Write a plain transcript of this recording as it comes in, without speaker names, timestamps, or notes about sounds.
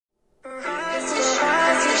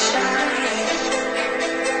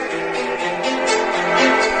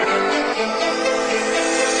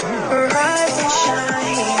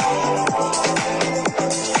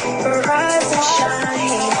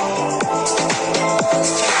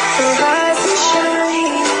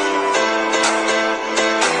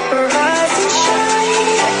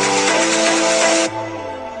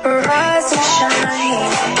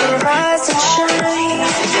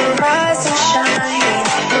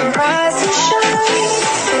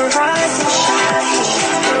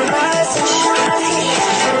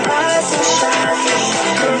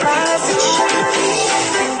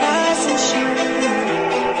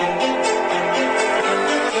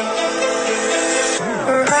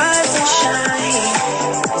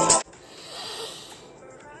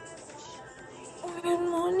Good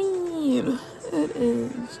morning. It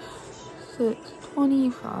is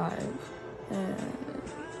 6:25 and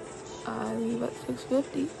I leave at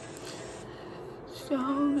 6:50. So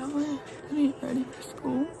now we're getting ready for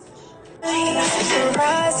school.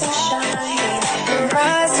 Rise and shine,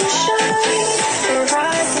 rise and shine,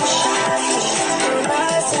 rise and shine,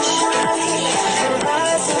 rise and shine,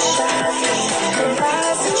 rise and shine,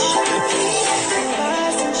 rise and shine,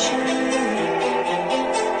 rise and shine,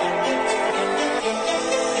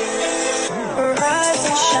 rise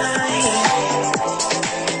and shine,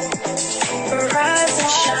 rise and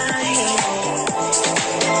shine,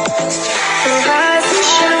 rise and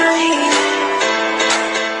shine.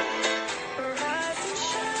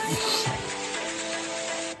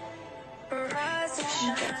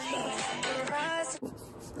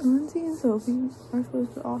 Lindsay and Sophie are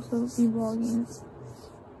supposed to also be vlogging,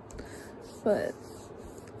 but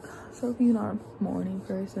Sophie's not a morning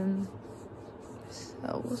person,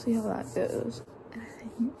 so we'll see how that goes. And I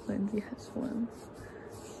think Lindsay has swim,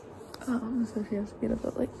 so she has to get up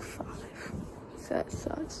at like 5, so that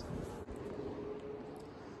sucks.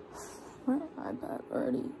 My iPad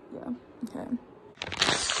already, yeah, okay.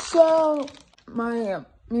 So my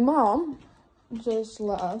mom just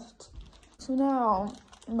left, so now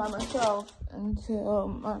I'm by myself until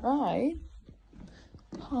my ride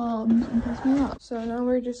comes and picks me up. So now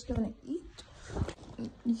we're just gonna eat.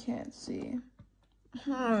 You can't see.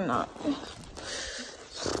 I'm not.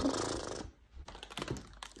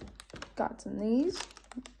 Got some these.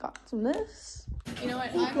 Got some this. You know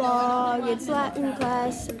what? Vlog. It's Latin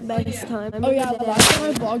class best time. Oh yeah, the last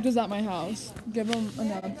time I vlogged was at my house. Give them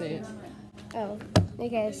an update. Oh,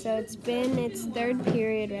 okay. So it's 3rd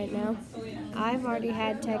period right now. I've already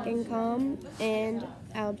had Tech and Comm and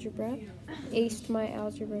algebra. Aced my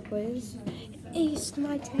algebra quiz. Aced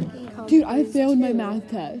my Tech and Comm. Dude, I quiz failed my too. math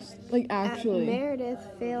test. Like actually. Meredith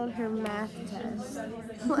failed her math test.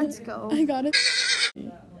 Let's go. I got it.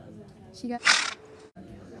 She got.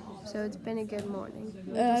 So it's been a good morning.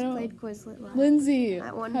 We just played Quizlet live. Lindsay,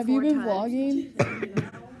 I won have you 4 been times. vlogging?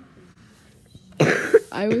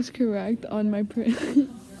 I was correct on my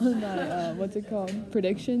on my what's it called?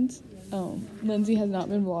 Predictions. Lindsay has not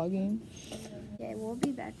been vlogging. Yeah, we'll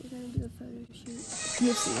be back. We're gonna do a photo shoot.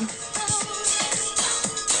 You'll see.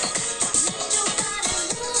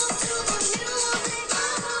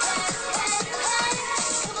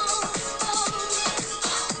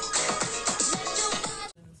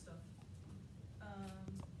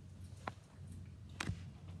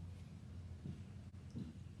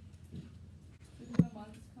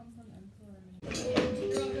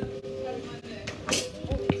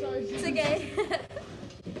 It's okay.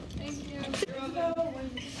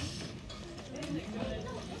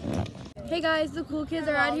 Hey guys, the cool kids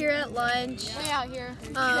are out here at lunch. Way out here.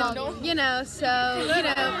 You know, so we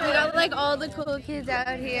got like all the cool kids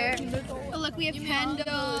out here. Oh, look, we have Pendle,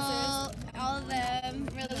 all of them,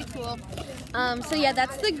 really cool. So yeah,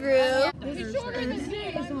 that's the group.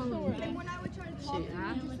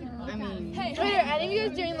 I mean, Wait, are any of you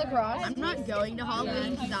guys doing lacrosse? I'm not going to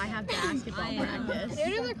Halloween because I have basketball practice. You're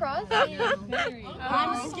doing lacrosse?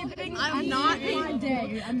 I'm skipping. I'm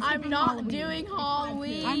not doing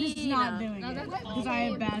Halloween. I'm just not doing it because I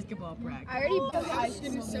have basketball practice. I already.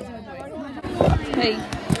 Hey.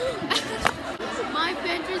 My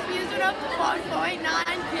Pinterest views are up to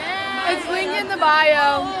 1.9K. It's linked in the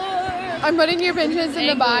bio. I'm putting your Pinterest in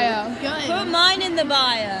the bio. Put mine in the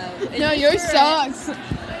bio. No, yours sucks.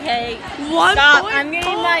 Hey, stop. I'm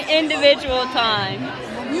getting my individual time.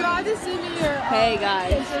 You have to send me your. Hey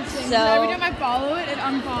guys, Every so time I follow it, it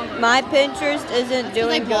unfollows. my Pinterest isn't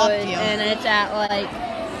doing good, and it's at like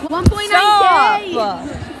 1.9K. stop.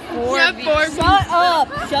 Shut up!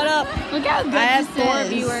 Shut up! Look how good I have this 4 is.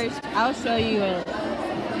 viewers. I'll show you it.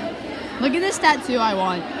 Look at this tattoo I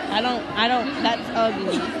want. I don't. That's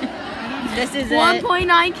ugly. This is it.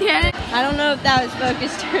 1.9K. I don't know if that was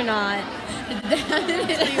focused or not.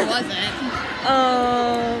 It wasn't.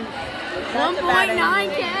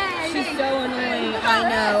 1.9K. She's so annoying. I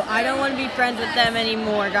know. I don't want to be friends with them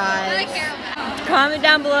anymore, guys. Comment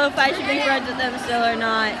down below if I should be friends with them still or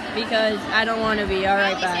not, because I don't want to be.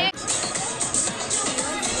 Alright, bye.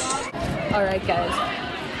 Alright, guys.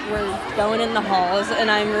 We're going in the halls,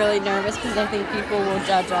 and I'm really nervous because I think people will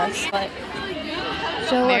judge us. But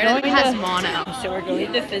so we're going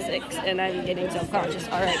to physics, and I'm getting self-conscious.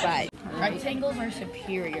 Alright, bye. Rectangles are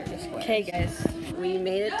superior to squares. Okay, guys. We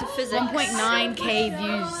made it to physics. 1.9K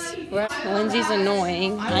views. Lindsay's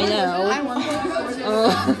annoying. I know.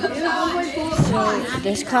 So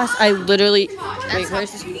this class, I literally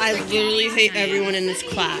hate everyone in this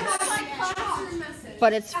class.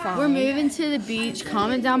 But it's fine. We're moving to the beach.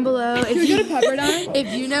 Comment down below if you go to Pepperdine. If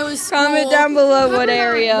you know a school. Comment down below what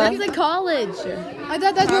area. That's the college. I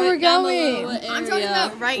thought that's where we're going. I'm talking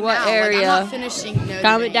about right what now. Area? Like, I'm not finishing.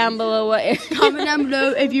 Comment down below what area. Comment down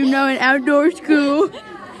below if you know an outdoor school.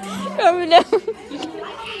 Comment down.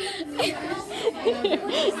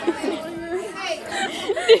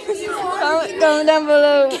 Comment down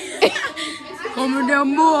below. Comment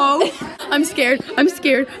down below. I'm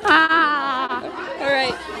scared. Ah. All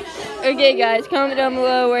right. Okay, guys. Comment down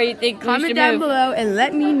below where you think. Comment down below and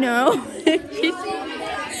let me know.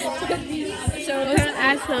 So what kind of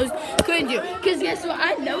assholes couldn't do? Because guess what?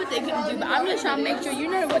 I know what they couldn't do, but I'm just trying to make sure you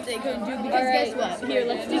know what they couldn't do. Because guess what? Here,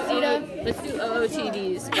 let's do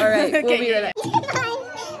OOTDs. All right. Okay. We'll be right back.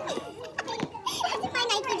 My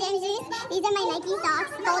Nike jerseys. These are my Nike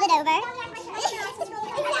socks folded over. This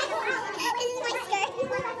is my skirt.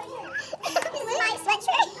 This is my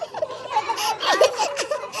sweatshirt.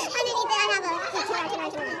 Underneath it, I have a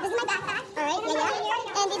This is my backpack. All right, yeah.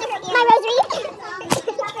 And these are my rosary.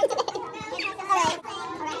 All right,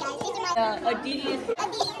 guys. These are my Adidas.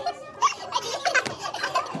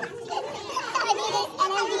 Adidas,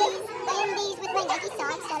 and these with my Nike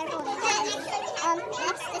socks that are folded.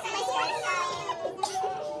 Next, this is my skirt.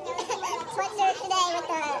 Sweatshirt today with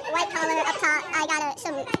the white collar up top. I got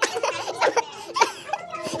some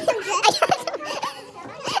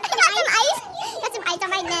ice. Got some ice on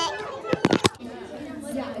my neck.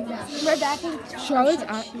 We're back in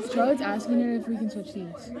Charlotte's asking her if we can switch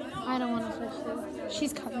seats. I don't want to switch them.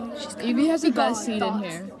 She's coming. Evie has the best seat in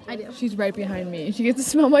here. I do. She's right behind me. She gets to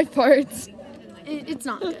smell my farts. It's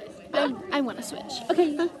not good. I want to switch.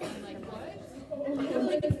 Okay.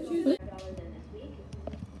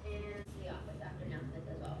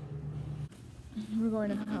 We're going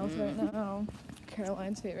to her house right now.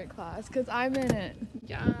 Caroline's favorite class, because I'm in it.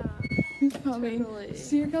 Yeah. Who's coming? Totally.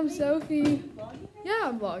 So here comes Sophie. Yeah,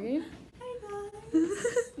 I'm vlogging. Here,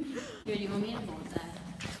 do you want me to hold that?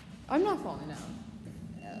 I'm not falling down.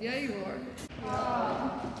 Yeah, you are.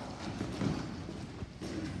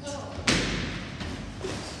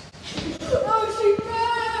 Oh, she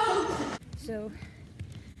fell! So,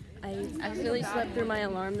 I accidentally slept through my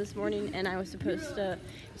alarm this morning, and I was supposed to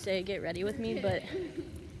say get ready with me, but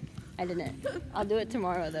I didn't. I'll do it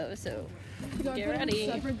tomorrow though, so get ready.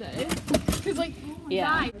 Separate day. Cause like,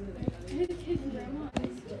 Yeah.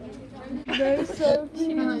 they're so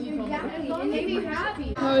cute.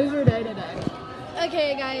 How was your day today?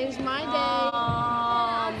 Okay, guys, my day.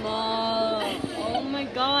 Oh my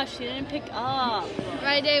gosh, she didn't pick up.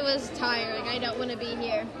 My day was tiring. I don't want to be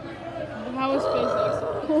here. How was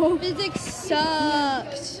physics? Physics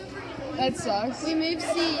sucked. That sucks. We moved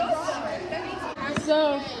seats.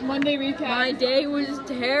 So, Monday recap. My day was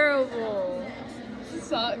terrible.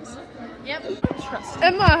 Sucks. Yep.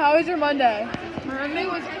 Emma, how was your Monday? My Monday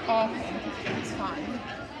was awful. It's fine.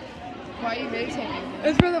 Why are you meditating?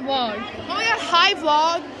 It's for the vlog. Oh yeah, hi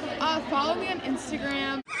vlog. Follow me on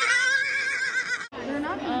Instagram.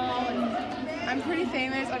 I'm pretty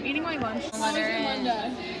famous. I'm eating my lunch. How was your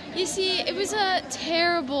Monday? You see, it was a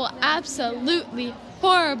terrible, absolutely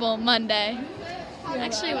horrible Monday.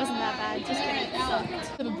 Actually, it wasn't that bad. Just kidding. It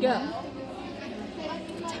sucked. Yeah.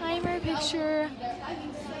 Timer picture.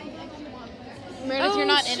 Meredith, you're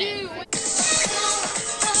not in it.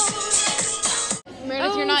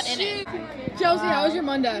 Meredith, you're not in it. Chelsea, how was your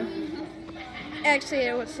Monday? Actually,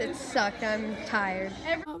 it sucked. I'm tired.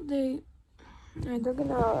 Update. I took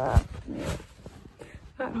an hour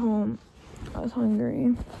at home. I was hungry.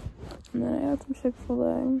 And then I had some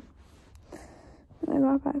Chick-fil-A. And I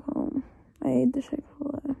got back home. I ate the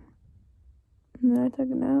Chick-fil-A. And then I took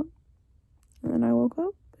a nap. And then I woke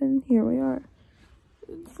up and here we are.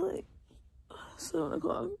 It's like 7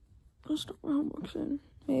 o'clock. I'll start my homework soon.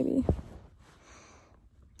 Maybe.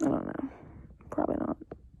 I don't know. Probably not.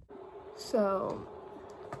 So,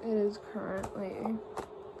 it is currently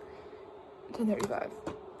 10:35,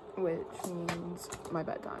 which means my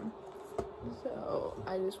bedtime. So,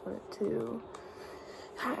 I just wanted to,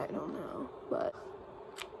 I don't know, but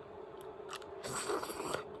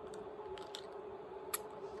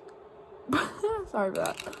sorry for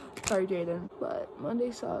that. Sorry, Jaden. But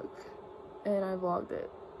Monday sucked, and I vlogged it.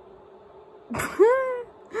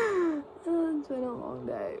 It's been a long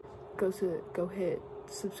day. Go hit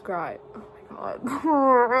subscribe. Oh my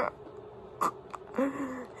god.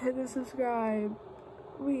 Hit the subscribe.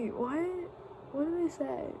 Wait, what? What did they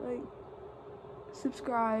say? Like,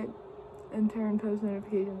 subscribe and turn post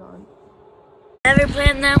notifications on. Ever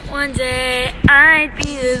planned that one day I'd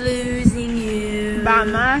be losing you. Bye,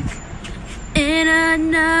 Mac. In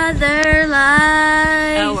another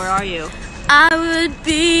life. Oh, where are you? I would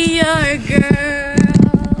be your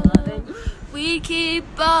girl. We keep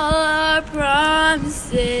all our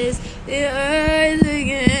promises. The earth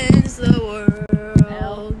against the world.